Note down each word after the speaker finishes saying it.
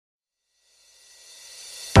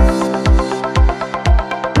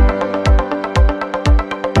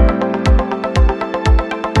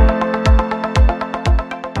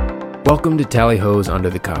Welcome to Tally Ho's Under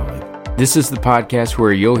the Cowling. This is the podcast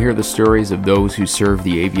where you'll hear the stories of those who serve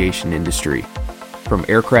the aviation industry. From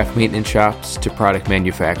aircraft maintenance shops to product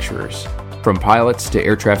manufacturers. From pilots to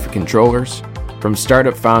air traffic controllers. From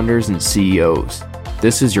startup founders and CEOs.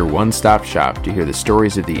 This is your one-stop shop to hear the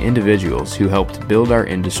stories of the individuals who helped build our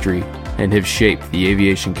industry and have shaped the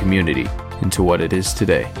aviation community into what it is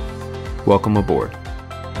today. Welcome aboard.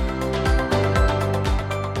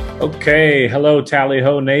 Okay, hello Tally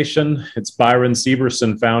Ho Nation. It's Byron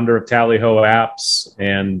Severson, founder of Tally Ho Apps,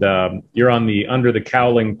 and you're on the Under the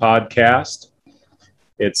Cowling podcast.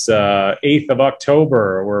 It's 8th of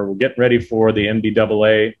October, where we're getting ready for the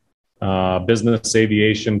NBAA Business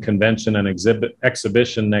Aviation Convention and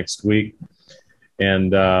exhibition next week,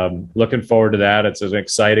 and looking forward to that. It's an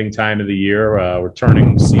exciting time of the year. We're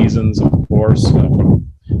turning seasons, of course, from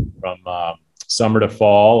summer to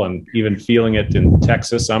fall, and even feeling it in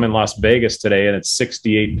Texas. I'm in Las Vegas today, and it's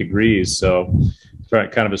 68 degrees, so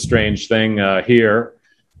kind of a strange thing here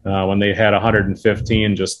when they had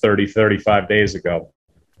 115 just 35 days ago.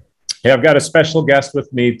 Hey, I've got a special guest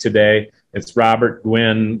with me today. It's Robert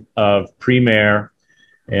Gwynn of Premier,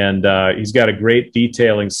 and he's got a great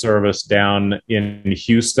detailing service down in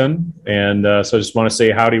Houston. And so I just want to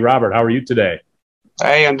say howdy, Robert. How are you today?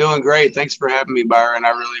 Hey, I'm doing great. Thanks for having me, Byron.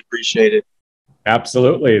 I really appreciate it.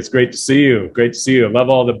 Absolutely. It's great to see you. Great to see you. I love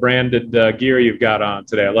all the branded gear you've got on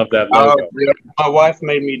today. I love that logo. Yeah. My wife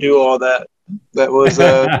made me do all that. That was,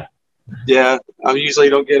 yeah, I usually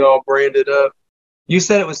don't get all branded up. You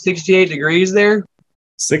said it was 68 degrees there?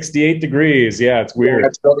 68 degrees. Yeah, it's weird. Yeah,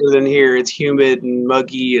 that's better than here. It's humid and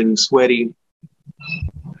muggy and sweaty.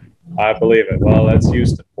 I believe it. Well, that's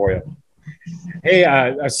Houston for you. Hey,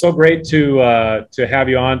 it's so great to have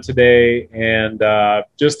you on today, and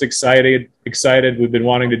just excited. We've been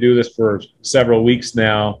wanting to do this for several weeks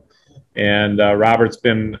now, and Robert's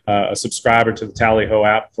been a subscriber to the Tally Ho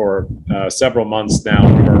app for several months now,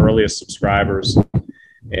 one of our earliest subscribers.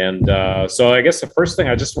 And so I guess the first thing,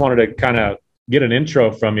 I just wanted to kind of get an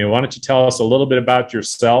intro from you. Why don't you tell us a little bit about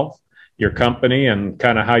yourself, your company, and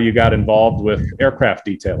kind of how you got involved with aircraft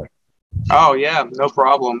detailing? Oh, yeah, no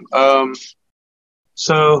problem.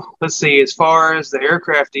 So let's see, as far as the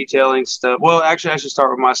aircraft detailing stuff, well, actually, I should start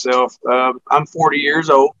with myself. I'm 40 years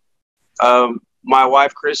old. My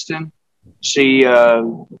wife, Kristen, we've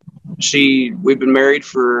been married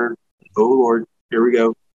for, oh Lord, here we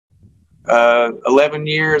go. 11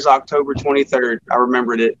 years, October 23rd. I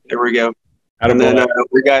remembered it. There we go. And then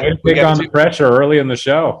we got on the pressure early in the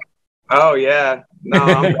show. Oh yeah, no,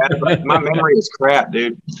 I'm bad. My memory is crap,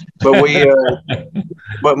 dude. But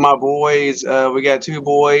but my boys, we got two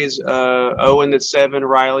boys. Owen that's 7,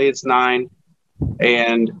 Riley it's 9,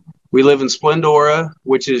 and we live in Splendora,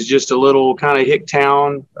 which is just a little kind of hick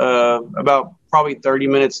town, about probably 30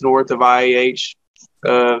 minutes north of IAH,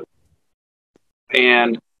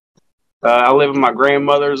 and I live in my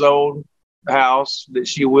grandmother's old house that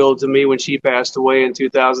she willed to me when she passed away in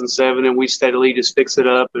 2007, and we steadily just fix it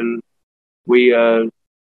up, and we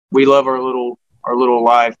love our little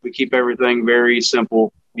life. We keep everything very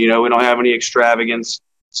simple. You know, we don't have any extravagance.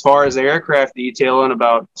 As far as the aircraft detailing,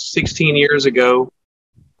 about 16 years ago,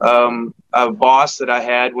 a boss that I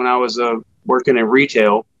had when I was working in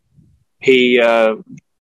retail, he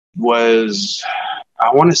was,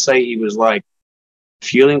 I want to say he was like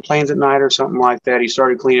fueling planes at night or something like that. He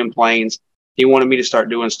started cleaning planes. He wanted me to start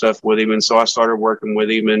doing stuff with him, and so I started working with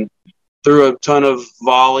him, and through a ton of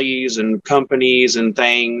volleys and companies and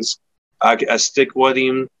things, I stick with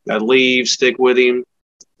him. I leave, stick with him,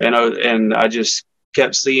 and I just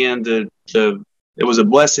kept seeing it was a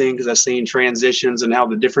blessing, because I seen transitions and how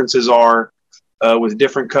the differences are with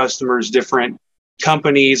different customers, different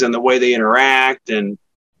companies, and the way they interact. And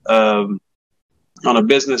on a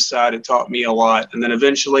business side, it taught me a lot. And then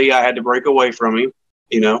eventually, I had to break away from him,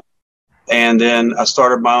 you know. And then I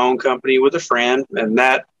started my own company with a friend, and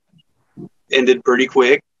that ended pretty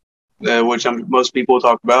quick, which most people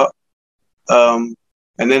talk about. And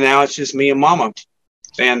then now it's just me and Mama,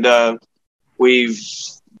 and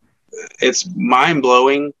it's mind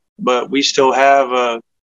blowing, but we still have a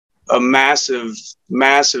massive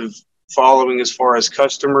following as far as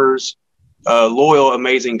customers, loyal,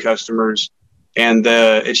 amazing customers, and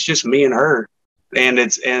it's just me and her, and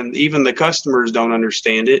even the customers don't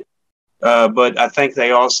understand it, but I think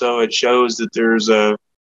it shows that there's a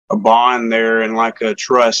bond there, and like a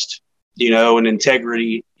trust, you know, and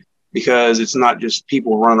integrity, because it's not just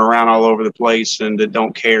people running around all over the place and that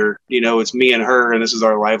don't care. You know, it's me and her, and this is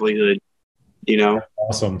our livelihood, you know.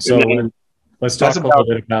 Awesome. So let's talk a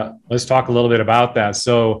little bit about that.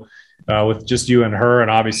 So with just you and her,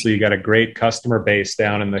 and obviously you got a great customer base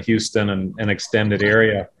down in the Houston and extended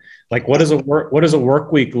area. Like, what does a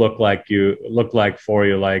work week look like for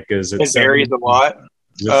you? Like, is it varies a lot.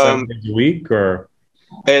 Is it 7 days a week, or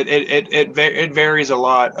it varies a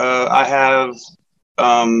lot. I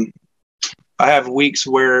have weeks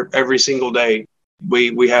where every single day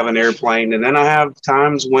we have an airplane, and then I have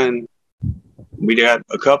times when we got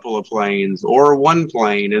a couple of planes or one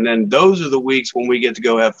plane, and then those are the weeks when we get to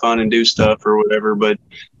go have fun and do stuff or whatever. But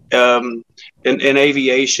in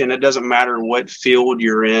aviation, it doesn't matter what field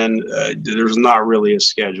you're in. There's not really a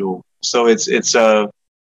schedule, so it's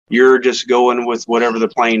you're just going with whatever the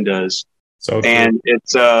plane does. So and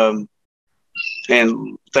it's and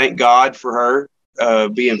thank God for her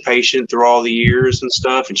being patient through all the years and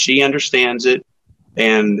stuff, and she understands it.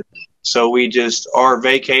 And so our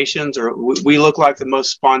vacations we look like the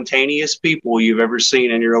most spontaneous people you've ever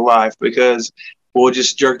seen in your life, because we'll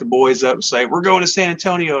just jerk the boys up and say, we're going to San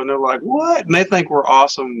Antonio. And they're like, what? And they think we're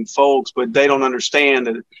awesome folks, but they don't understand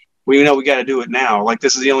that we know we got to do it now. Like,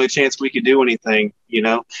 this is the only chance we could do anything,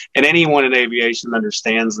 and anyone in aviation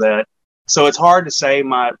understands that. So it's hard to say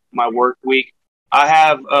my work week. I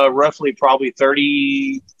have roughly probably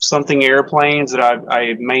 30 something airplanes that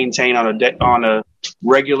I maintain on a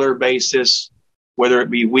regular basis, whether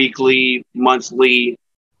it be weekly, monthly,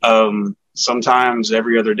 sometimes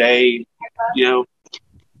every other day.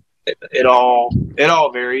 It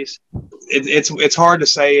all varies. It's hard to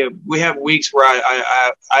say. We have weeks where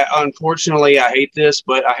I unfortunately, I hate this,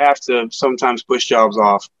 but I have to sometimes push jobs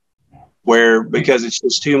off because it's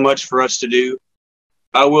just too much for us to do.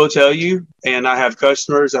 I will tell you, and I have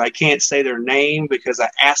customers that I can't say their name because I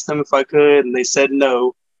asked them if I could and they said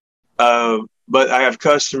no. But I have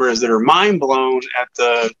customers that are mind blown at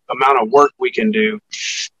the amount of work we can do.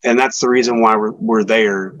 And that's the reason why we're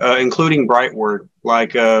there, including bright work.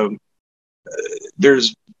 Like I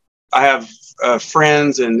have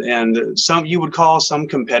friends and some you would call some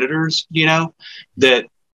competitors, that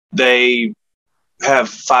they have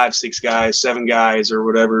 5, 6 guys, 7 guys or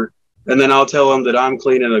whatever. And then I'll tell them that I'm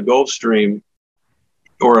cleaning a Gulfstream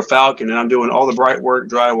or a Falcon and I'm doing all the bright work,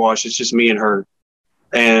 dry wash. It's just me and her.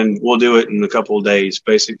 And we'll do it in a couple of days.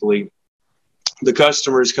 Basically, the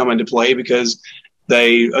customers come into play because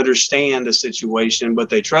they understand the situation, but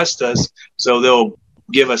they trust us. So they'll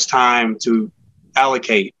give us time to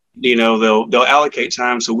allocate, they'll allocate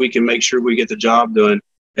time so we can make sure we get the job done.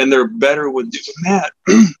 And they're better with doing that.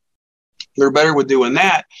 They're better with doing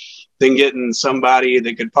that than getting somebody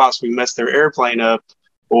that could possibly mess their airplane up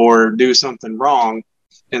or do something wrong.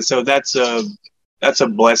 And so that's a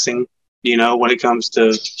blessing, when it comes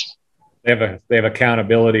to. They have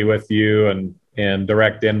accountability with you and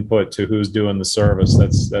direct input to who's doing the service.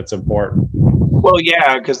 That's important. Well,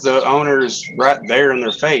 yeah, because the owner's right there in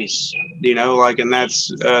their face, and that's,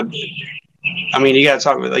 you got to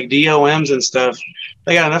talk about like DOMs and stuff.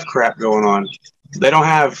 They got enough crap going on. They don't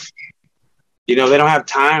have, they don't have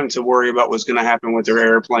time to worry about what's going to happen with their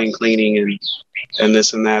airplane cleaning and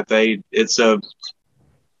this and that. That's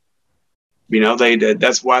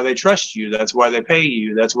why they trust you. That's why they pay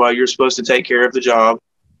you. That's why you're supposed to take care of the job.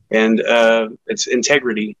 And it's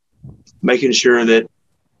integrity, making sure that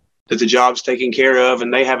the job's taken care of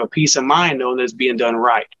and they have a peace of mind knowing that it's being done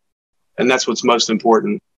right. And that's what's most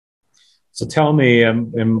important. So tell me,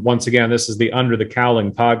 and once again, this is the Under the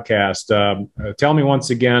Cowling podcast. Tell me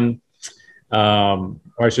once again, or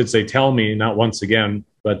I should say, tell me, not once again,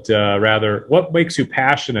 but rather, what makes you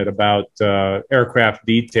passionate about aircraft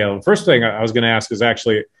detail? First thing I was going to ask is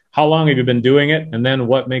actually, how long have you been doing it? And then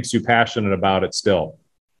what makes you passionate about it still?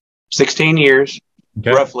 16 years,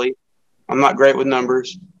 okay. Roughly. I'm not great with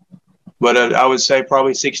numbers, but I would say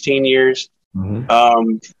probably 16 years.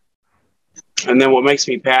 Mm-hmm. And then what makes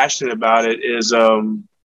me passionate about it is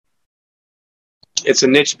it's a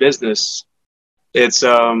niche business. It's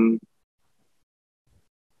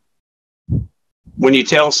when you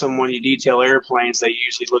tell someone you detail airplanes, they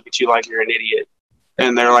usually look at you like you're an idiot.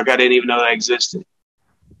 And they're like, I didn't even know that existed.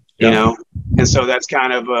 Yeah. And so that's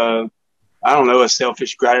kind of a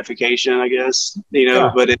selfish gratification, I guess,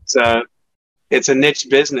 yeah. But it's a niche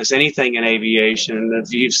business, anything in aviation.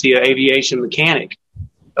 If you see an aviation mechanic,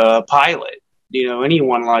 pilot,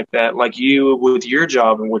 anyone like that, like you with your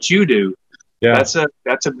job and what you do, yeah.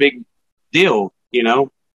 That's a big deal,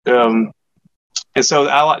 and so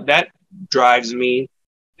that drives me.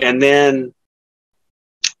 And then,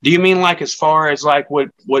 do you mean like as far as like what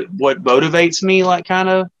motivates me, like kind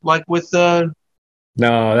of like with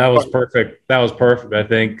No, that was perfect. That was perfect, I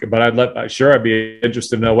think. But I'd be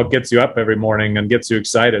interested to know what gets you up every morning and gets you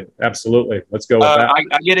excited. Absolutely. Let's go with that.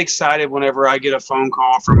 I get excited whenever I get a phone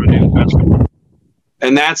call from a new customer.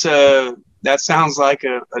 And that sounds like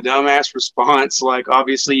a dumbass response. Like,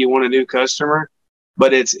 obviously you want a new customer,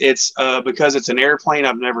 but it's because it's an airplane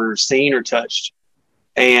I've never seen or touched.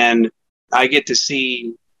 And I get to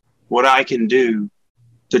see what I can do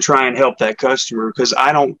to try and help that customer, because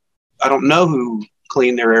I don't know who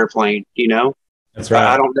cleaned their airplane, you know? That's right.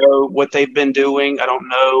 I don't know what they've been doing. I don't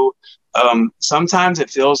know. Sometimes it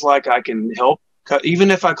feels like I can help. Even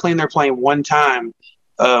if I clean their plane one time,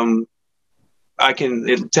 I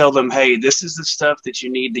can tell them, hey, this is the stuff that you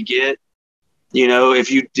need to get. You know, if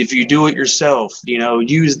you do it yourself, you know,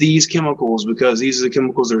 use these chemicals because these are the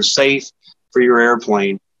chemicals that are safe for your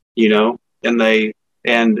airplane, you know, and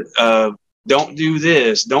don't do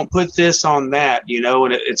this, don't put this on that, you know,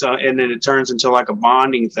 and and then it turns into like a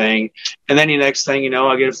bonding thing. And then the next thing you know,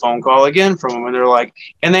 I get a phone call again from them, and they're like,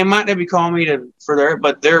 and they might not be calling me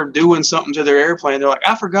but they're doing something to their airplane. They're like,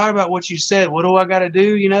 I forgot about what you said. What do I got to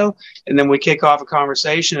do? You know? And then we kick off a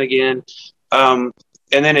conversation again. And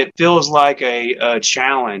then it feels like a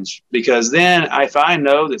challenge, because then if I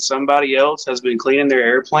know that somebody else has been cleaning their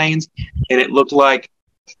airplanes and it looked like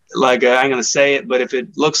I'm going to say it, but if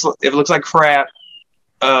it looks like crap,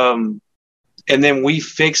 and then we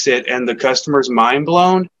fix it and the customer's mind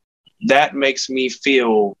blown, that makes me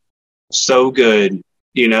feel so good,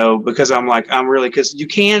 you know, because because you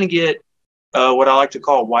can get what I like to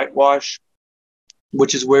call whitewash,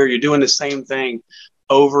 which is where you're doing the same thing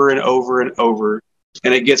over and over and over,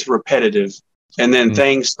 and it gets repetitive, and then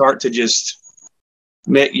things start to just,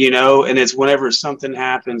 you know, and it's whenever something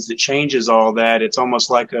happens that changes all that, it's almost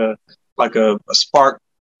like a spark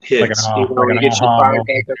hits, you get you fired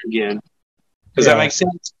back up again. Does that make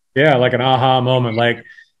sense? Yeah, like an aha moment. Like,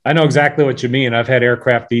 I know exactly what you mean. I've had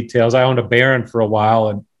aircraft details. I owned a Baron for a while,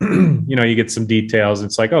 and you know, you get some details.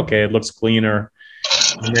 It's like, okay, it looks cleaner,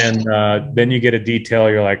 and then you get a detail.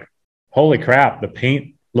 You're like, holy crap, the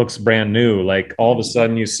paint looks brand new. Like, all of a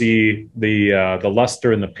sudden you see the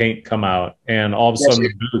luster in the paint come out, and all of a sudden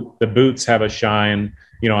the boots have a shine,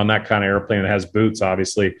 you know, on that kind of airplane that has boots,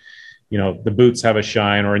 obviously, you know, the boots have a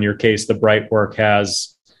shine, or in your case, the Brightwork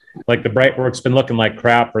has, like, the Brightwork's been looking like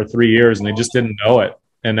crap for 3 years and they just didn't know it.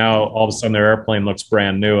 And now all of a sudden their airplane looks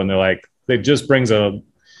brand new, and they're like, it just brings you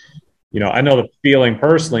know, I know the feeling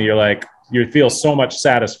personally. You're like, you feel so much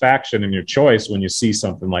satisfaction in your choice when you see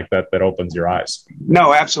something like that opens your eyes.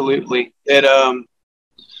 No, absolutely. And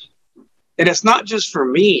it's not just for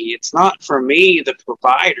me. It's not for me, the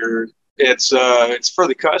provider. It's for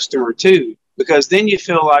the customer too, because then you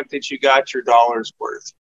feel like that you got your dollar's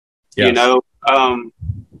worth. Yes. You know,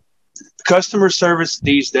 customer service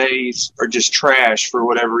these days are just trash for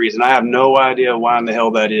whatever reason. I have no idea why in the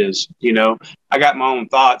hell that is. You know, I got my own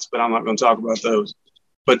thoughts, but I'm not going to talk about those.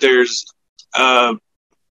 But there's,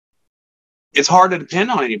 it's hard to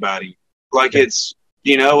depend on anybody. Like, it's,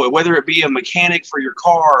 you know, whether it be a mechanic for your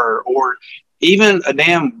car or even a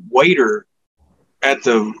damn waiter at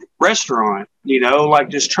the restaurant, you know, like,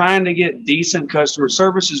 just trying to get decent customer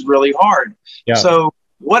service is really hard. Yeah. So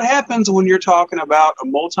what happens when you're talking about a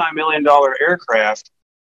multi-million-dollar aircraft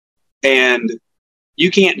and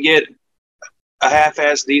you can't get a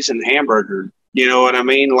half-ass decent hamburger? You know what I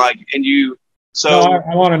mean? Like, and you, so no,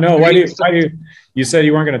 I want to know, why do you said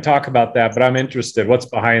you weren't going to talk about that, but I'm interested. What's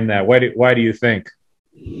behind that? Why do you think?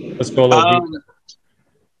 Let's go a little deeper.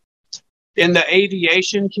 In the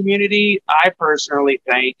aviation community, I personally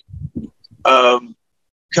think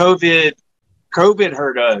COVID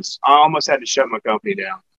hurt us. I almost had to shut my company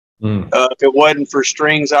down. If it wasn't for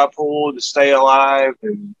strings I pulled to stay alive,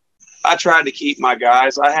 and I tried to keep my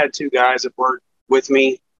guys. I had 2 guys that worked with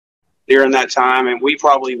me during that time, and we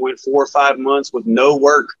probably went 4 or 5 months with no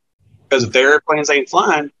work because if the airplanes ain't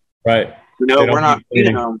flying, right? You know, we're not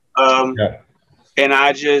feeding them. And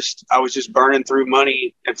I was just burning through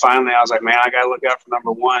money, and finally I was like, man, I got to look out for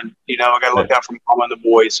number one. You know, I got to look out for Mama and the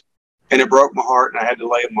boys, and it broke my heart, and I had to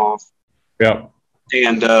lay them off. Yeah.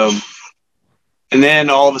 And then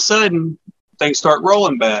all of a sudden things start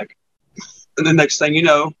rolling back, and the next thing you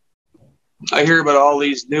know, I hear about all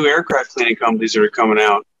these new aircraft cleaning companies that are coming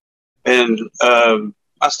out. And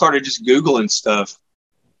I started just Googling stuff.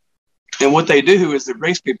 And what they do is they're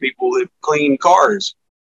basically people that clean cars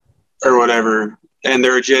or whatever. And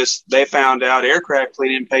they found out aircraft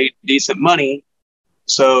cleaning paid decent money.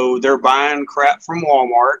 So they're buying crap from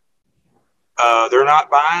Walmart. They're not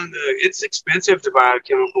buying it's expensive to buy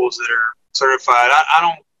chemicals that are certified.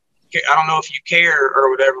 I don't know if you care or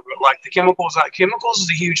whatever, but like the chemicals is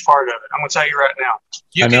a huge part of it. I'm going to tell you right now.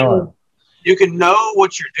 You can know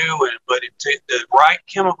what you're doing, but the right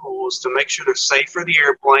chemicals to make sure they're safe for the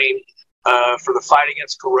airplane, for the fight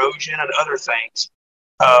against corrosion and other things.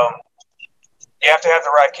 You have to have the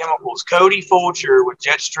right chemicals. Cody Fulcher with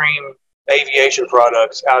Jetstream Aviation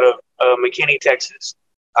Products out of McKinney, Texas.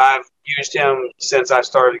 I've used him since I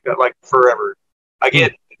started, like forever. I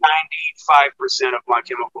get 95% of my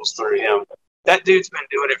chemicals through him. That dude's been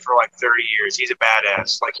doing it for like 30 years. He's a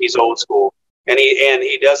badass. Like, he's old school. And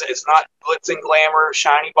he does it. It's not glitz and glamour,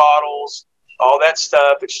 shiny bottles, all that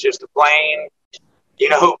stuff. It's just a plain,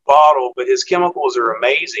 bottle. But his chemicals are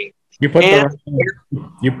amazing. You put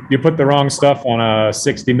the wrong stuff on a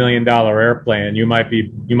 $60 million airplane. You might be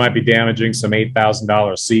damaging some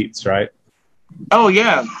 $8,000 seats, right? Oh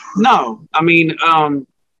yeah, no. I mean,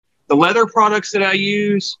 the leather products that I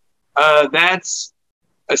use, that's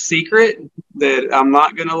a secret that I'm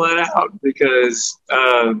not going to let out, because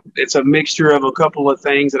it's a mixture of a couple of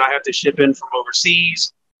things that I have to ship in from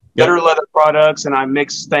overseas. Better leather products, and I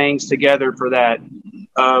mix things together for that.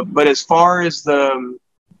 But as far as the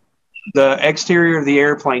exterior of the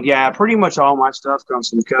airplane, pretty much all my stuff comes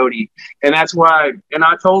from Cody. And that's why, and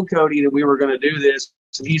I told Cody that we were going to do this.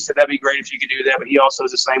 And he said, that'd be great if you could do that. But he also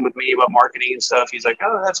is the same with me about marketing and stuff. He's like,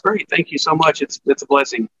 oh, that's great. Thank you so much. It's a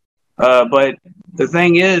blessing. But the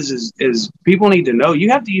thing is people need to know you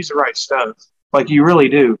have to use the right stuff. Like, you really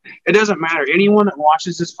do. It doesn't matter. Anyone that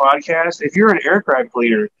watches this podcast, if you're an aircraft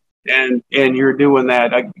cleaner and you're doing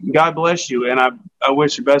that, God bless you. And I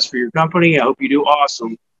wish the best for your company. I hope you do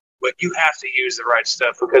awesome. But you have to use the right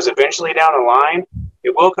stuff, because eventually down the line,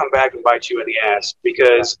 it will come back and bite you in the ass,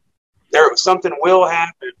 because something will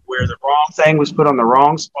happen where the wrong thing was put on the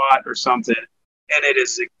wrong spot or something, and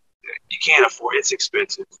you can't afford. It's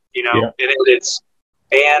expensive, and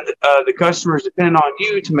the customer's depending on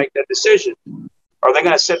you to make that decision. Are they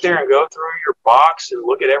going to sit there and go through your box and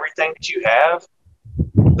look at everything that you have?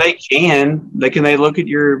 They can. They look at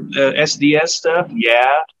your SDS stuff?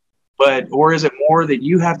 Yeah. Or is it more that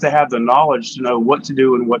you have to have the knowledge to know what to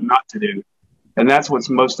do and what not to do? And that's what's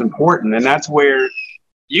most important. And that's where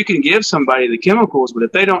you can give somebody the chemicals, but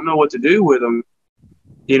if they don't know what to do with them,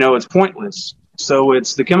 it's pointless. So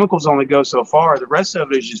the chemicals only go so far. The rest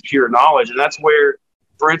of it is just pure knowledge. And that's where,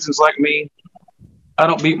 for instance, like me, I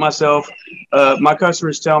don't beat myself. My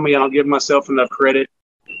customers tell me I don't give myself enough credit.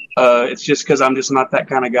 It's just because I'm just not that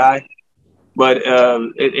kind of guy. But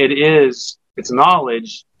it's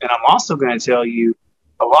knowledge. And I'm also going to tell you,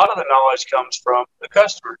 a lot of the knowledge comes from the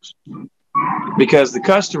customers, because the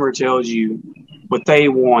customer tells you what they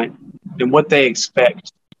want and what they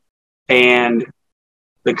expect. And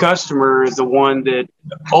the customer is the one that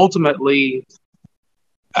ultimately,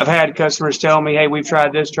 I've had customers tell me, hey, we've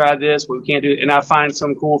tried this, we can't do it. And I find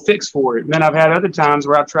some cool fix for it. And then I've had other times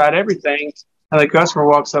where I've tried everything, and the customer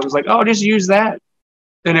walks up and is like, oh, just use that.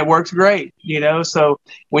 And it works great, So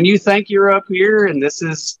when you think you're up here and this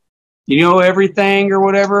is, everything or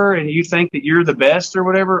whatever, and you think that you're the best or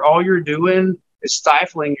whatever, all you're doing is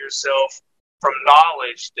stifling yourself from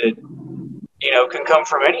knowledge that, can come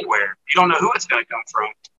from anywhere. You don't know who it's going to come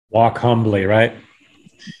from. Walk humbly, right?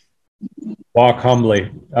 Walk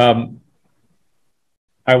humbly. I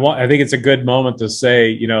think it's a good moment to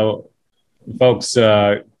say, folks,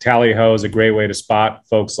 Tally Ho is a great way to spot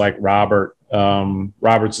folks like Robert.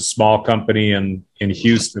 Robert's a small company in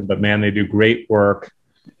Houston, but man, they do great work.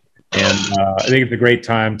 And I think it's a great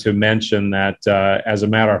time to mention that, as a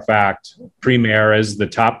matter of fact, Premier is the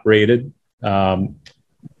top rated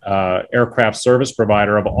aircraft service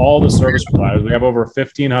provider of all the service providers. We have over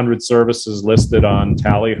 1,500 services listed on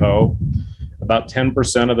Tally Ho. About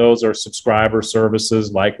 10% of those are subscriber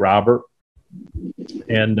services like Robert.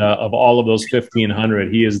 And of all of those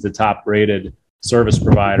 1,500, he is the top rated service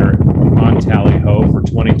provider on Tally Ho for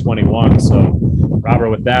 2021. So, Robert,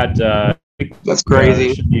 with that, that's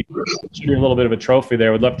crazy. Should be a little bit of a trophy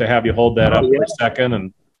there. We'd love to have you hold that up for a second.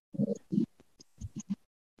 And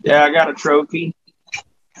yeah, I got a trophy.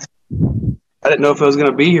 I didn't know if I was going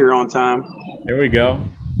to be here on time. There we go.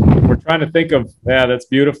 We're trying to think of, that's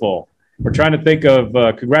beautiful. We're trying to think of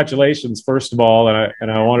congratulations, first of all,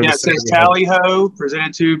 and I wanted to say, it says Tally Ho,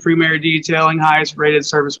 presented to Premier Detailing, highest rated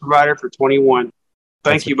service provider for 21.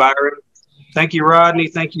 Thank you, Byron. Thank you, Rodney.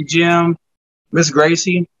 Thank you, Jim. Miss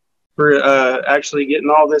Gracie, for actually getting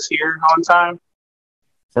all this here on time.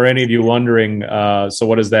 For any of you wondering, so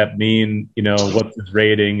what does that mean? What's the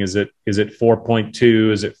rating? Is it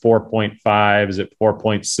 4.2? Is it 4.5? Is it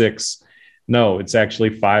 4.6? No, it's actually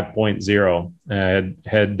 5.0.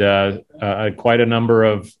 Had quite a number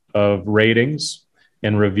of ratings.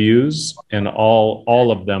 and reviews, and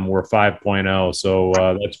all of them were 5.0.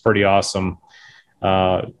 So that's pretty awesome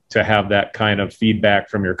to have that kind of feedback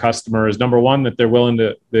from your customers. Number one, that they're willing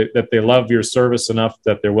to that they love your service enough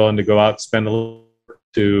that they're willing to go out and spend a little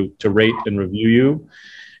to rate and review you.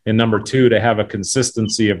 And number two, to have a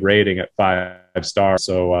consistency of rating at 5 stars.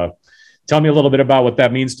 So tell me a little bit about what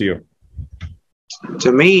that means to you.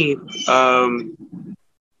 To me,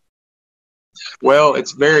 well,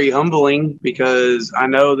 it's very humbling because I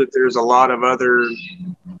know that there's a lot of other,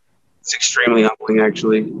 it's extremely humbling,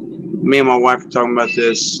 actually. Me and my wife were talking about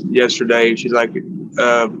this yesterday. She's like,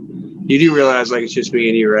 you do realize, like, it's just me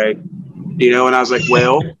and you, right? You know, and I was like,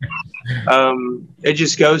 well, it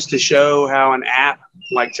just goes to show how an app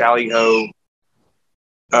like Tally Ho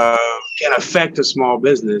can affect a small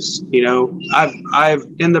business. You know, I've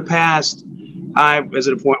in the past, I was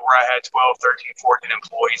at a point where I had 12, 13, 14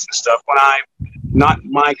 employees and stuff when I, not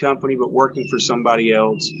my company, but working for somebody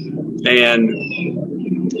else. And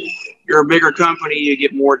you're a bigger company, you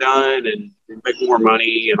get more done and make more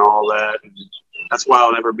money and all that. And that's why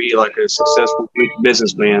I'll never be like a successful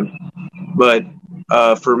businessman. But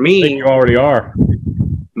for me, I think you already are.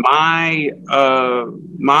 Mine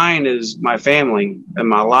is my family and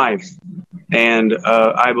my life. And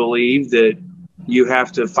I believe that you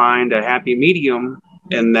have to find a happy medium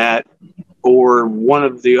in that, or one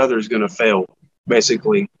of the other is going to fail,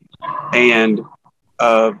 basically. And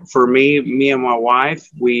for me and my wife,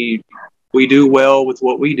 we do well with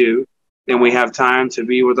what we do, and we have time to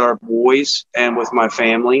be with our boys and with my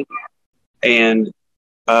family. And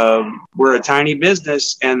we're a tiny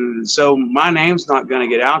business, and so my name's not going to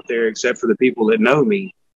get out there except for the people that know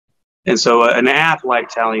me. And so an app like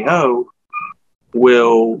Tally Ho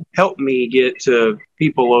will help me get to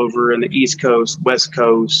people over in the East Coast, West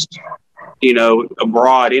Coast, you know,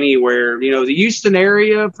 abroad, anywhere, you know, the Houston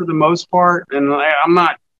area for the most part. And I'm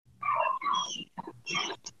not,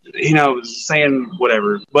 you know, saying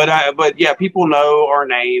whatever, but yeah, people know our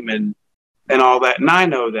name and all that. And I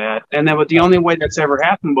know that. And then, but the only way that's ever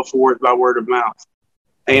happened before is by word of mouth.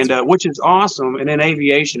 And which is awesome. And in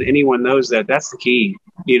aviation, anyone knows that. That's the key.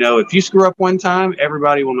 You know, if you screw up one time,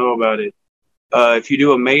 everybody will know about it. If you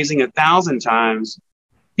do amazing 1,000 times,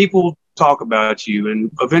 people talk about you, and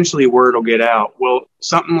eventually word will get out. Well,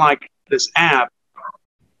 something like this app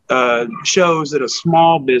shows that a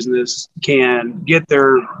small business can get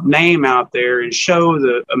their name out there and show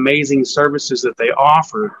the amazing services that they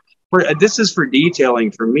offer. This is for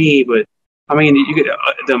detailing for me, but I mean, you get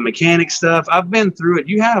the mechanic stuff. I've been through it.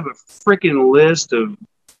 You have a freaking list of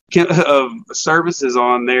services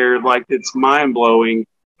on there, like, it's mind blowing.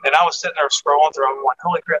 And I was sitting there scrolling through. I'm like,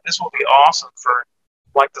 holy crap, this will be awesome for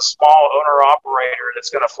like the small owner operator that's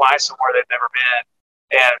going to fly somewhere they've never been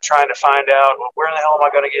and trying to find out, well, where the hell am I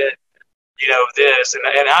going to get, you know, this? And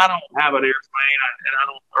I don't have an airplane and I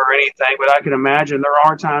don't, or anything, but I can imagine there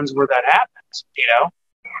are times where that happens, you know?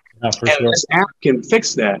 And sure. This app can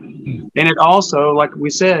fix that. And it also, like we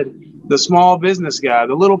said, the small business guy,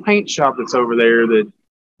 the little paint shop that's over there that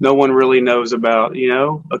no one really knows about, you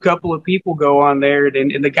know, a couple of people go on there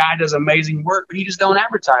and the guy does amazing work, but he just don't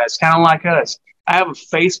advertise, kind of like us. I have a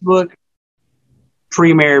Facebook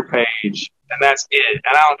Premier page, and that's it.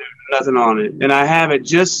 And I don't do nothing on it. And I have it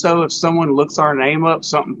just so if someone looks our name up,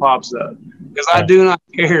 something pops up. Because I do not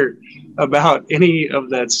care about any of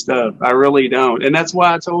that stuff. I really don't. And that's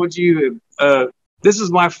why I told you, this is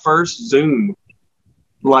my first Zoom.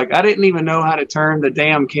 Like, I didn't even know how to turn the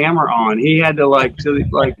damn camera on. He had to,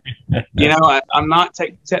 you know, I'm not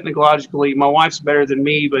technologically, my wife's better than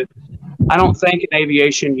me, but I don't think in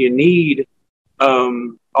aviation you need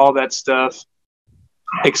all that stuff,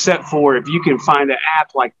 except for if you can find an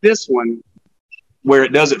app like this one where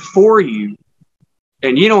it does it for you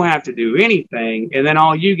and you don't have to do anything. And then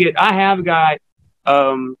all you get, I have got,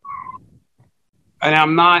 and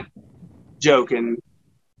I'm not joking,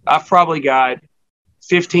 I've probably got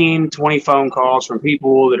 15, 20 phone calls from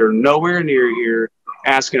people that are nowhere near here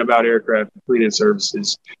asking about aircraft cleaning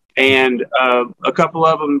services. And a couple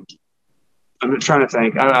of them, I'm trying to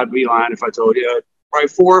think, I'd be lying if I told you, probably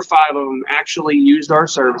 4 or 5 of them actually used our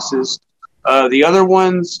services. The other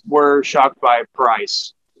ones were shocked by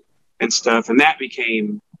price and stuff, and that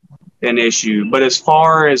became an issue. But as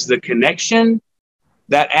far as the connection,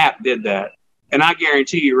 that app did that. And I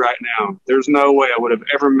guarantee you right now, there's no way I would have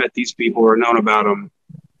ever met these people or known about them,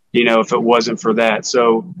 you know, if it wasn't for that.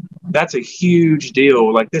 So that's a huge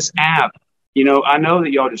deal. Like this app, you know, I know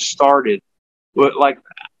that y'all just started, but like,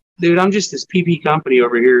 dude, I'm just this PP company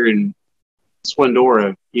over here in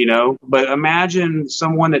Splendora, you know, but imagine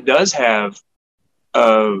someone that does have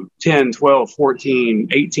 10, 12, 14,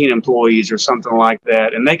 18 employees or something like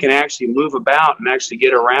that, and they can actually move about and actually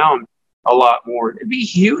get around a lot more. It'd be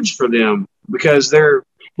huge for them because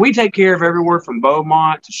we take care of everywhere from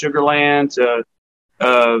Beaumont to Sugar Land to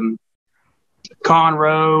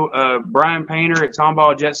Conroe. Brian Painter at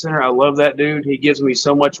Tomball Jet Center, I love that dude. He gives me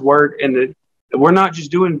so much work, and we're not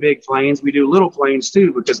just doing big planes, we do little planes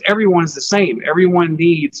too, because everyone's the same. Everyone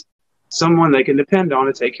needs someone they can depend on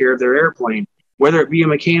to take care of their airplane, whether it be a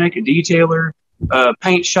mechanic, a detailer, a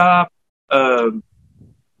paint shop, or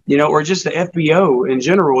just the FBO in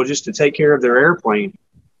general, just to take care of their airplane.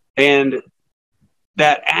 And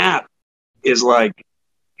that app is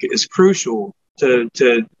crucial to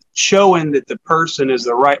showing that the person is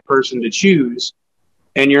the right person to choose.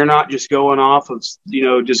 And you're not just going off of, just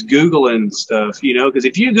Googling stuff, because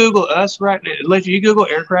if you Google us right now, unless you Google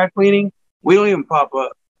aircraft cleaning, we don't even pop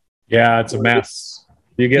up. Yeah, it's a mess.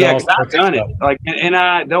 You get all I've done it. And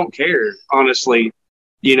I don't care, honestly,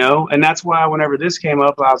 and that's why whenever this came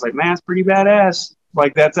up, I was like, man, it's pretty badass.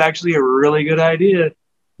 Like, that's actually a really good idea,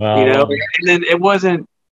 and then it wasn't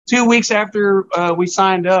 2 weeks after we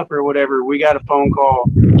signed up or whatever, we got a phone call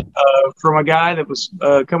from a guy that was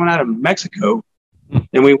coming out of Mexico.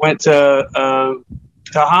 And we went to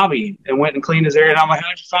Hobby and went and cleaned his area. And I'm like,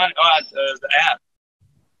 how'd you find it? Oh, the app.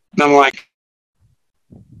 And I'm like,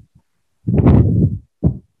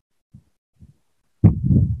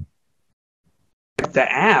 the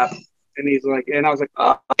app. And he's like, and I was like,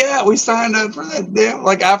 oh yeah, we signed up for that. Damn,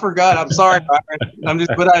 like, I forgot. I'm sorry,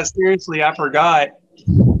 Byron. Seriously, I forgot.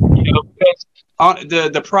 Because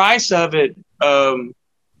the price of it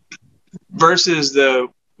versus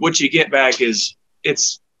what you get back is. It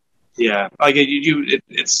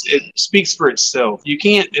speaks for itself. You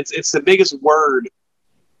can't. It's the biggest word,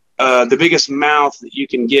 the biggest mouth that you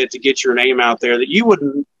can get to get your name out there. That you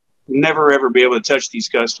wouldn't never ever be able to touch these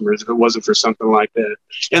customers if it wasn't for something like that.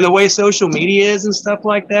 And the way social media is and stuff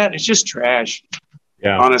like that, it's just trash.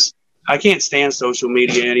 Yeah, honest. I can't stand social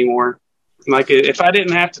media anymore. Like, if I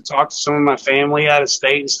didn't have to talk to some of my family out of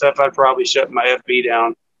state and stuff, I'd probably shut my FB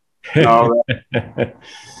down. And all that.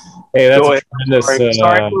 Hey, that's a tremendous.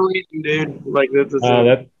 Sorry for reading, dude. Like,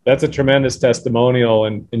 that's a tremendous testimonial,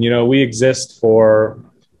 and we exist for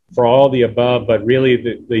all the above, but really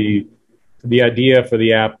the idea for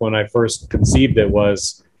the app when I first conceived it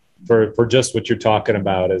was for just what you're talking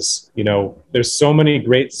about is there's so many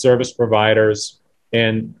great service providers,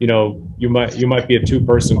 and you might be a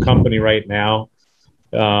 2-person company right now,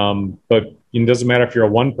 but it doesn't matter if you're a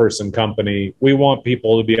 1-person company. We want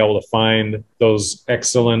people to be able to find those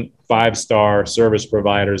excellent 5-star service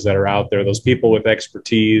providers that are out there, those people with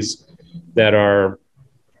expertise that are,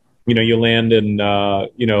 you land in,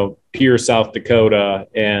 Pierre, South Dakota,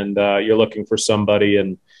 and you're looking for somebody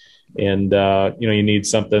and you need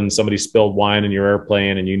somebody spilled wine in your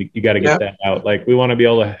airplane and you got to get that out. Like, we want to be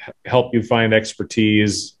able to help you find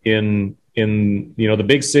expertise in the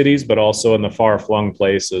big cities, but also in the far-flung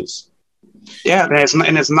places. Yeah,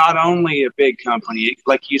 and it's not only a big company.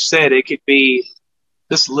 Like you said, it could be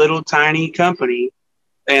this little tiny company,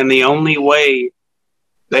 and the only way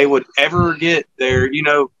they would ever get there,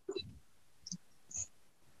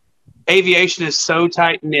 aviation is so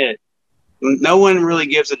tight-knit. No one really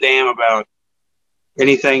gives a damn about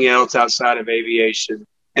anything else outside of aviation.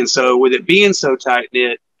 And so with it being so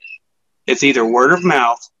tight-knit, it's either word of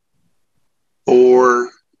mouth or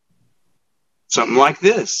something like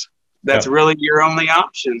this. That's really your only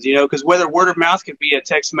options, because whether word of mouth could be a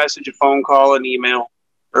text message, a phone call, an email,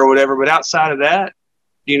 or whatever. But outside of that,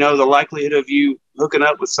 the likelihood of you hooking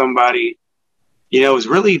up with somebody, is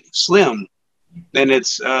really slim. And it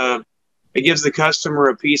gives the customer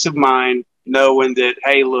a peace of mind knowing that,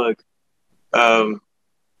 hey, look,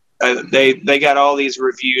 they got all these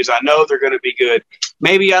reviews. I know they're going to be good.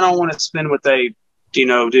 Maybe I don't want to spend what they,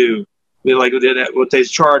 do. Like what they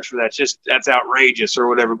charge for that's outrageous or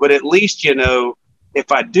whatever. But at least,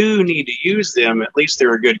 if I do need to use them, at least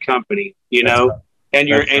they're a good company, Right. And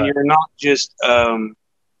you're not just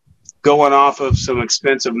going off of some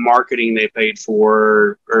expensive marketing they paid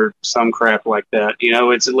for or some crap like that.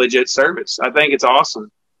 It's a legit service. I think it's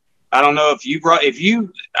awesome. I don't know if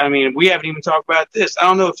we haven't even talked about this. I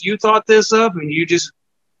don't know if you thought this up and you just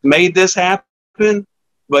made this happen,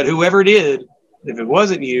 but whoever did, if it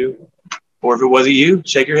wasn't you, or if it wasn't you,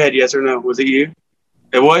 shake your head, yes or no. Was it you?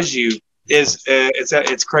 It was you.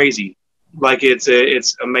 It's crazy. Like,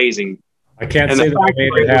 it's amazing. I can't say that I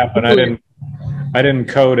made it happen. I didn't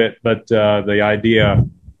code it, but the idea,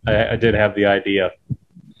 I did have the idea.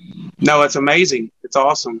 No, it's amazing. It's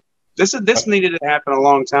awesome. This needed to happen a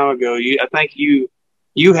long time ago. I think you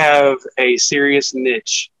you have a serious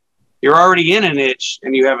niche. You're already in a niche,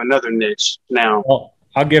 and you have another niche now. Well,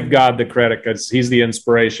 I'll give God the credit because He's the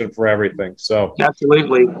inspiration for everything. So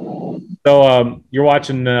absolutely. So you're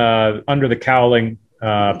watching Under the Cowling,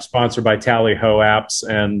 sponsored by Tally Ho Apps,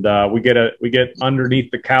 and we get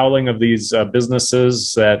underneath the cowling of these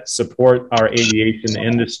businesses that support our aviation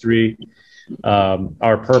industry.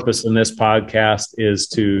 Our purpose in this podcast is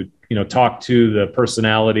to talk to the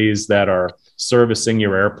personalities that are servicing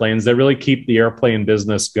your airplanes that really keep the airplane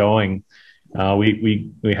business going.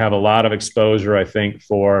 We have a lot of exposure, I think,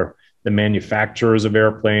 for the manufacturers of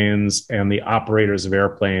airplanes and the operators of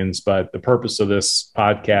airplanes. But the purpose of this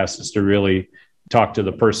podcast is to really talk to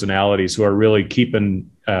the personalities who are really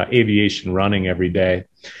keeping aviation running every day.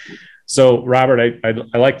 So, Robert,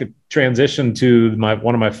 I like to transition to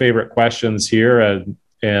one of my favorite questions here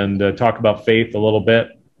and talk about faith a little bit.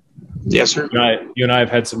 Yes, sir. You and I have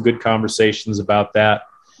had some good conversations about that.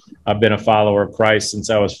 I've been a follower of Christ since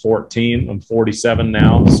I was 14. I'm 47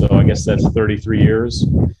 now, so I guess that's 33 years.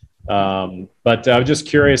 But I was just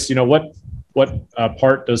curious, what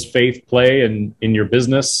part does faith play in your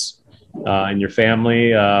business, in your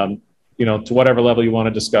family, to whatever level you want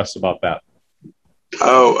to discuss about that?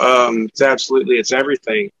 It's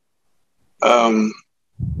everything. I'm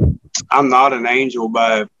not an angel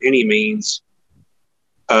by any means,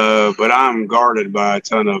 but I'm guarded by a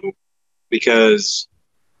ton of them because,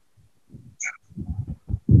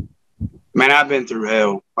 man, I've been through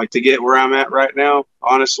hell. Like, to get where I'm at right now,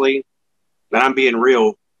 honestly, and I'm being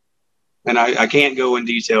real, and I can't go in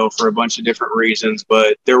detail for a bunch of different reasons,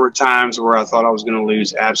 but there were times where I thought I was going to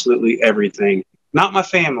lose absolutely everything. Not my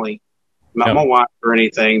family, not my wife or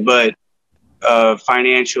anything, but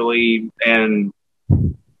financially, and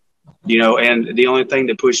and the only thing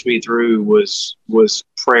that pushed me through was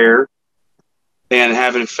prayer and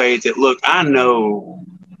having faith that, look, I know,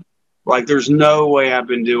 like, there's no way I've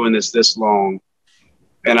been doing this long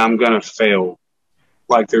and I'm going to fail.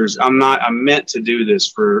 Like, I'm meant to do this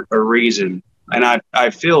for a reason. And I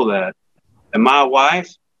feel that. And my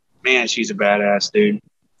wife, man, she's a badass, dude.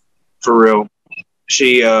 For real.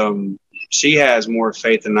 She has more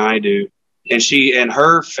faith than I do. And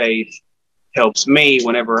her faith helps me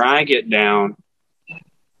whenever I get down.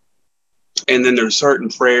 And then there's certain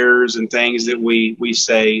prayers and things that we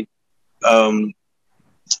say,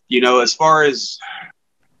 as far as,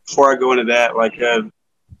 before I go into that, like,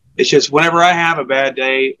 it's just whenever I have a bad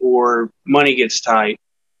day or money gets tight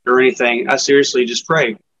or anything, I seriously just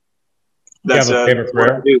pray. That's a favorite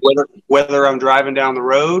prayer? Whether I'm driving down the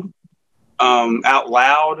road, out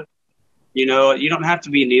loud, you don't have to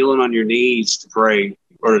be kneeling on your knees to pray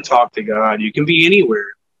or to talk to God. You can be anywhere,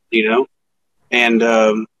 and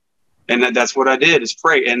that's what I did, is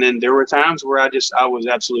pray. And then there were times where I was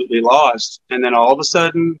absolutely lost. And then all of a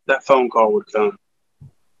sudden that phone call would come.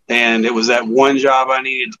 And it was that one job I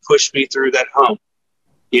needed to push me through that hump,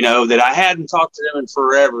 that I hadn't talked to them in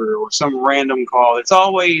forever, or some random call. It's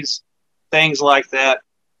always things like that.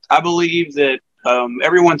 I believe that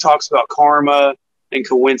everyone talks about karma and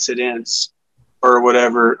coincidence or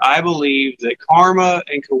whatever. I believe that karma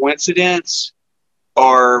and coincidence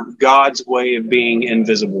are God's way of being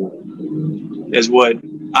invisible, is what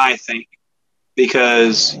I think,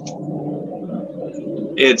 because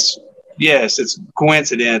it's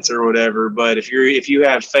coincidence or whatever, but if you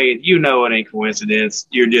have faith, it ain't coincidence.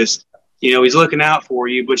 You're just, he's looking out for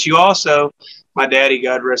you. But you also, my daddy,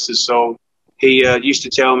 God rest his soul, he used to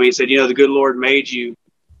tell me, he said, the good Lord made you,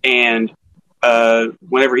 and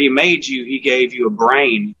whenever he made you, he gave you a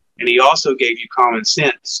brain, and he also gave you common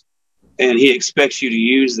sense, and he expects you to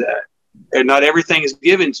use that. And not everything is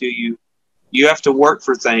given to you. You have to work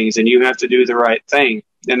for things, and you have to do the right thing,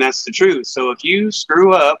 and that's the truth. So if you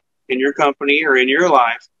screw up in your company or in your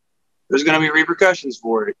life, there's going to be repercussions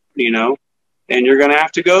for it, and you're going to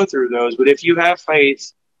have to go through those. But if you have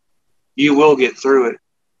faith, you will get through it.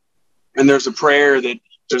 And there's a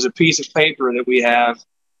piece of paper that we have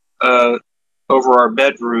over our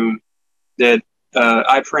bedroom that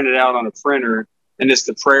I printed out on a printer, and it's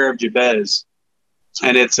the prayer of Jabez.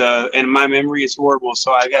 And it's and my memory is horrible,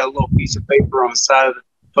 so I got a little piece of paper on the side of the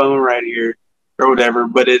phone right here or whatever,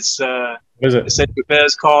 but it said,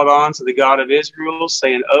 Jabez called on to the God of Israel,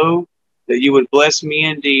 saying, "Oh, that you would bless me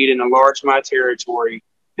indeed and enlarge my territory,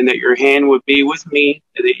 and that your hand would be with me,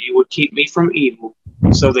 and that you would keep me from evil."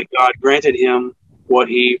 So that God granted him what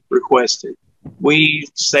he requested. We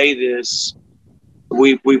say this,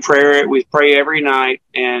 we pray every night,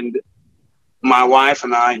 and my wife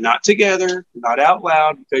and I, not together, not out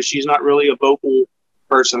loud, because she's not really a vocal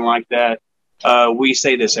person like that. We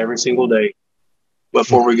say this every single day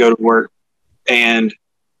before we go to work. And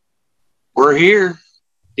we're here.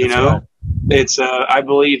 You That's know, right. it's I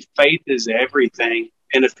believe faith is everything.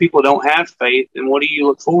 And if people don't have faith, then what do you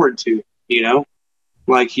look forward to? You know,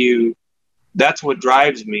 like that's what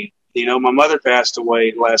drives me. You know, my mother passed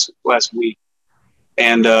away last week,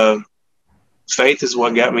 and faith is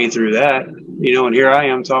what got me through that. You know, and here I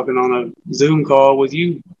am talking on a Zoom call with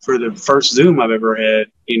you for the first Zoom I've ever had.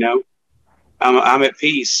 You know, I'm at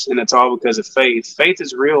peace, and it's all because of faith. Faith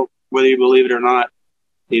is real, whether you believe it or not.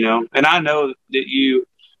 You know, and I know that you.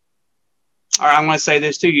 All right, I'm going to say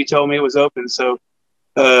this too. You told me it was open, so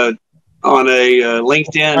on a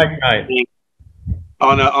LinkedIn thing,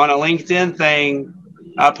 on a LinkedIn thing,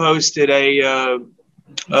 I posted a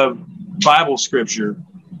Bible scripture,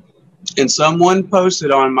 and someone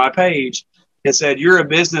posted on my page and said, "You're a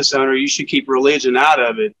business owner. You should keep religion out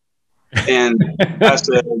of it." And I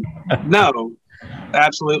said, "No,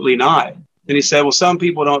 absolutely not." And he said, "Well, some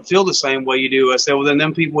people don't feel the same way you do." I said, "Well, then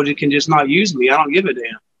them people can just not use me. I don't give a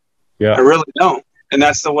damn. Yeah. I really don't." And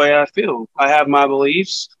that's the way I feel. I have my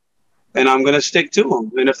beliefs, and I'm going to stick to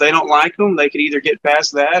them. And if they don't like them, they can either get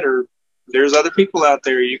past that, or there's other people out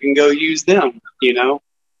there. You can go use them, you know.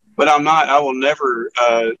 But I will never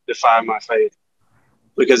defy my faith,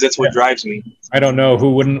 because that's what drives me. I don't know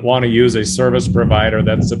who wouldn't want to use a service provider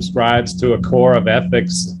that subscribes to a core of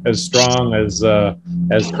ethics as strong as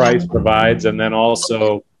Christ provides, and then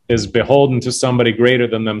also is beholden to somebody greater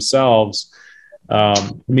than themselves.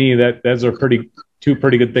 To me, those are two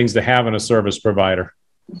pretty good things to have in a service provider.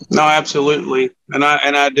 No, absolutely, and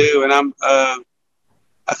I do, and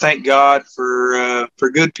I thank God for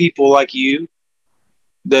good people like you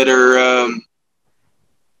that are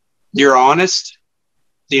you're honest.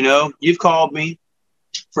 You know, you've called me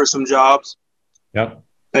for some jobs. Yep.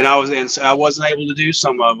 And I wasn't able to do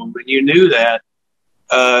some of them, but you knew that,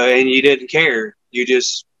 and you didn't care. You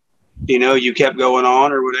just, you know, you kept going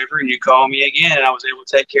on or whatever, and you called me again, and I was able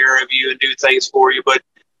to take care of you and do things for you. But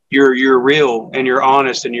you're real, and you're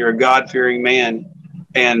honest, and you're a God-fearing man.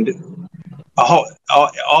 And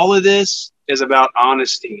all of this is about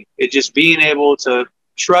honesty. It's just being able to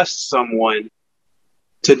trust someone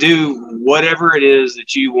to do whatever it is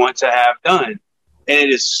that you want to have done. And it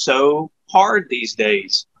is so hard these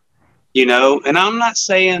days, you know, and I'm not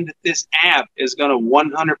saying that this app is going to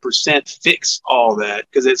 100% fix all that,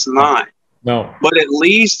 because it's not. No. But at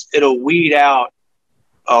least it'll weed out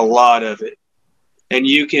a lot of it. And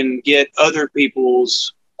you can get other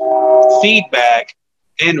people's feedback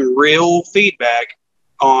and real feedback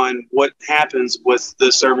on what happens with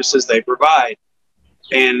the services they provide.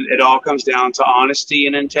 And it all comes down to honesty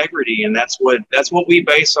and integrity, and that's what we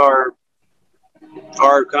base our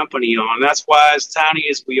company on. That's why, as tiny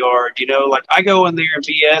as we are, you know, like I go in there and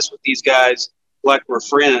BS with these guys like we're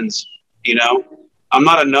friends. You know, I'm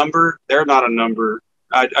not a number; they're not a number.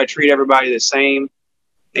 I treat everybody the same,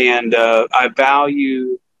 and I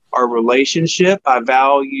value our relationship. I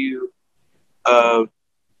value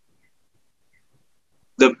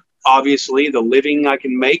obviously the living I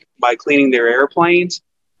can make by cleaning their airplanes.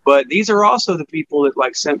 But these are also the people that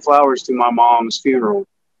like sent flowers to my mom's funeral,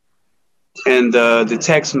 and the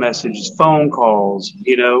text messages, phone calls.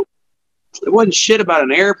 You know, it wasn't shit about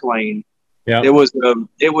an airplane. Yeah. It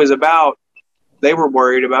was about, they were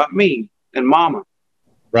worried about me and mama.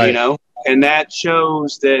 Right. You know, and that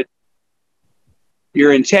shows that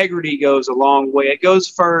your integrity goes a long way. It goes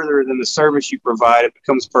further than the service you provide. It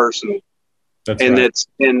becomes personal. That's and right.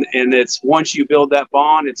 it's once you build that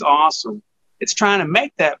bond, it's awesome. It's trying to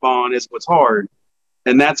make that bond is what's hard.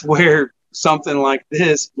 And that's where something like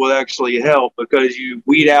this will actually help, because you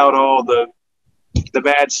weed out all the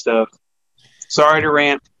bad stuff. Sorry to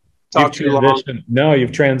rant. Talk too long. No,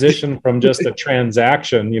 you've transitioned from just a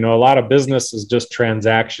transaction. You know, a lot of business is just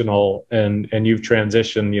transactional, and you've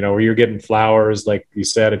transitioned, you know, where you're getting flowers, like you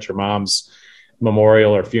said, at your mom's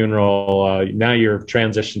memorial or funeral. Now you're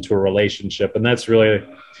transitioned to a relationship, and that's really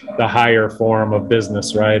the higher form of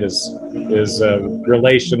business, right? Is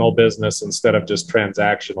relational business instead of just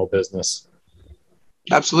transactional business.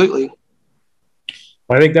 Absolutely.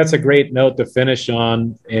 Well, I think that's a great note to finish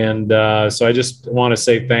on. And so I just want to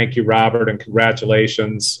say thank you, Robert, and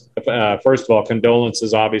congratulations. First of all,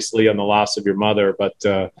 condolences, obviously, on the loss of your mother,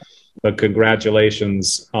 but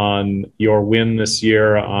congratulations on your win this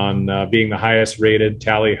year on being the highest rated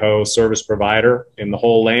Tally-Ho service provider in the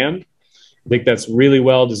whole land. I think that's really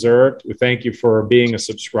well deserved. We thank you for being a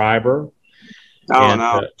subscriber. And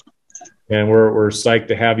we're psyched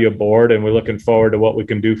to have you aboard, and we're looking forward to what we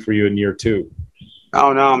can do for you in year 2.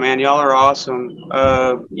 Oh, no, man. Y'all are awesome.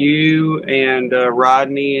 You and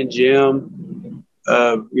Rodney and Jim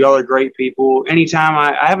Y'all are great people. Anytime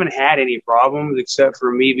I haven't had any problems except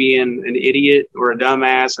for me being an idiot or a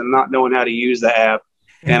dumbass and not knowing how to use the app.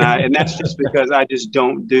 And that's just because I just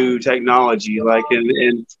don't do technology.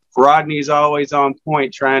 And Rodney's always on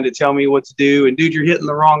point trying to tell me what to do. And dude, you're hitting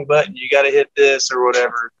the wrong button. You got to hit this or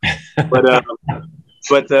whatever.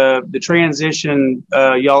 But the transition,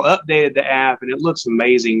 y'all updated the app and it looks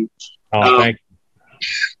amazing. Oh, thank you.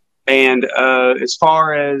 And as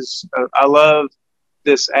far as I love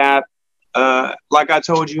this app, like I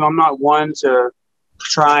told you, I'm not one to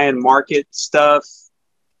try and market stuff.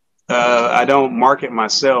 I don't market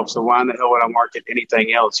myself, so why in the hell would I market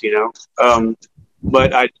anything else,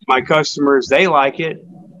 But my customers, they like it.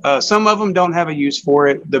 Some of them don't have a use for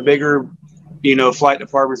it. The bigger, flight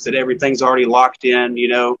departments that everything's already locked in,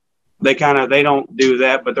 they don't do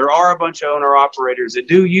that. But there are a bunch of owner operators that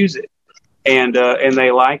do use it, and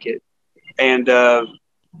they like it. And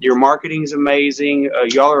your marketing's amazing.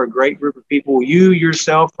 Y'all are a great group of people. You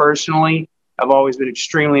yourself personally have always been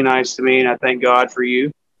extremely nice to me, and I thank God for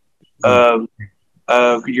you. You're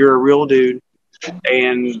a real dude,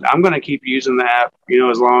 and I'm going to keep using the app,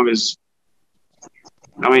 as long as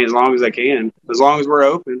I can, as long as we're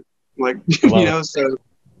open, so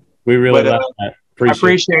we really love that. I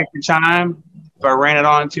appreciate your time. If I ran it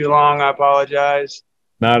on too long, I apologize.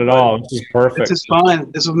 Not at all. This is perfect. This is fun.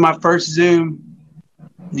 This was my first Zoom.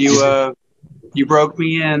 You broke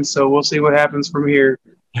me in, so we'll see what happens from here.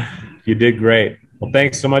 You did great. Well,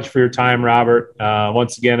 thanks so much for your time, Robert.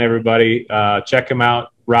 Once again, everybody, check him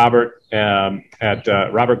out, Robert, at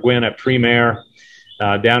Robert Gwynn at Premier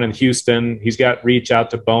down in Houston. He's got reach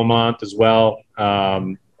out to Beaumont as well,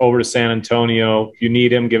 over to San Antonio. If you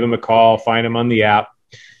need him, give him a call. Find him on the app.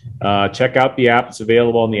 Check out the app. It's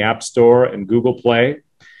available in the App Store and Google Play.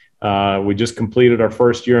 We just completed our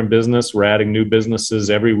first year in business. We're adding new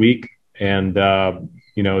businesses every week. And,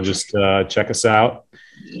 just check us out.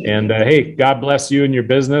 And hey, God bless you and your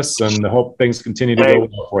business, and I hope things continue to go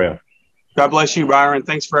well for you. God bless you, Byron.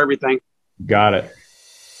 Thanks for everything. Got it.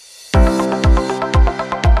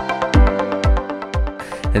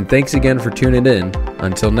 And thanks again for tuning in.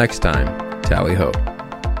 Until next time, tally ho.